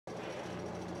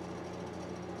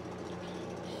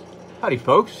Howdy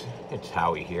folks, it's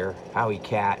Howie here, Howie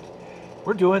Cat.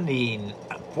 We're doing the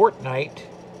Fortnite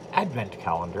Advent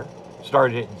Calendar.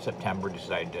 Started it in September,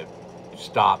 decided to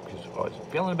stop because I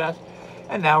wasn't feeling the best.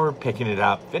 And now we're picking it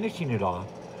up, finishing it off.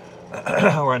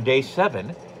 We're on day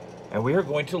 7, and we are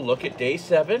going to look at day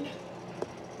 7.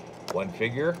 One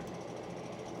figure,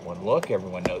 one look,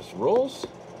 everyone knows the rules.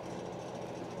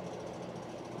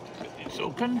 It's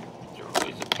open, there's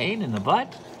always a pain in the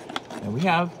butt. And we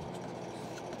have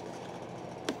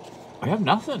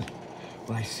nothing.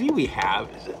 What I see we have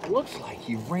is it looks like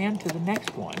he ran to the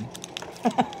next one.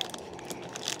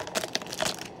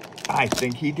 I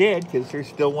think he did, because there's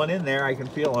still one in there. I can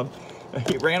feel him.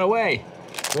 He ran away.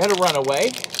 We had a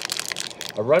runaway.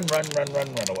 A run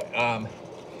away.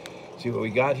 See what we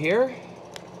got here?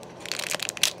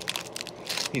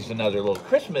 He's another little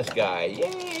Christmas guy.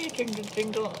 Yay, jingle,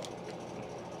 jingle.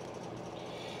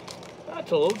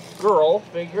 That's a little girl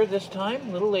figure this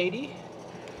time, little lady.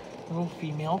 Little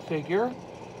female figure.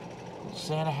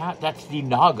 Santa hat. That's the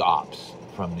Nog Ops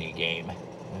from the game.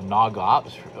 The Nog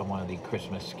Ops, one of the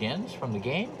Christmas skins from the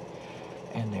game.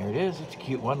 And there it is. It's a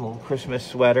cute one. Little Christmas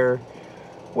sweater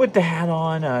with the hat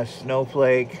on. A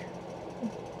snowflake.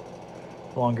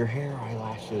 Longer hair,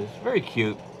 eyelashes. Very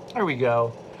cute. There we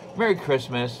go. Merry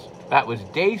Christmas. That was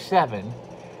day 7.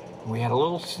 We had a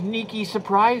little sneaky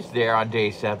surprise there on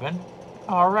day 7.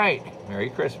 All right. Merry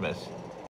Christmas.